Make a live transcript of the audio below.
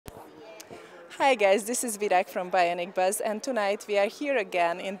Hi guys, this is Virak from Bionic Buzz, and tonight we are here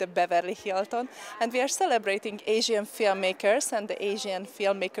again in the Beverly Hills, and we are celebrating Asian filmmakers and the Asian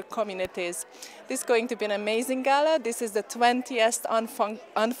filmmaker communities. This is going to be an amazing gala. This is the 20th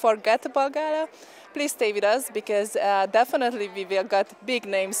Unforgettable Gala. Please stay with us because definitely we will get big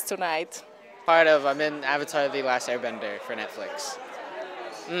names tonight. I'm in Avatar: The Last Airbender for Netflix.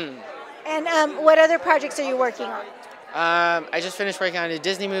 And what other projects are you working on? I just finished working on a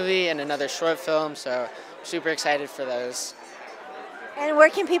Disney movie and another short film, so I'm super excited for those. And where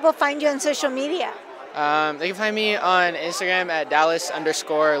can people find you on social media? They can find me on Instagram at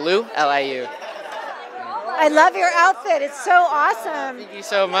Dallas_Liu, L-I-U. I love your outfit. It's so awesome. Thank you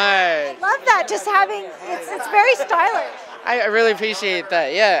so much. I love that. Just having, it's very stylish. I really appreciate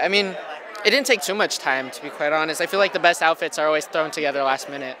that. Yeah, I mean, it didn't take too much time, to be quite honest. I feel like the best outfits are always thrown together last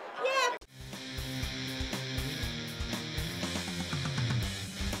minute.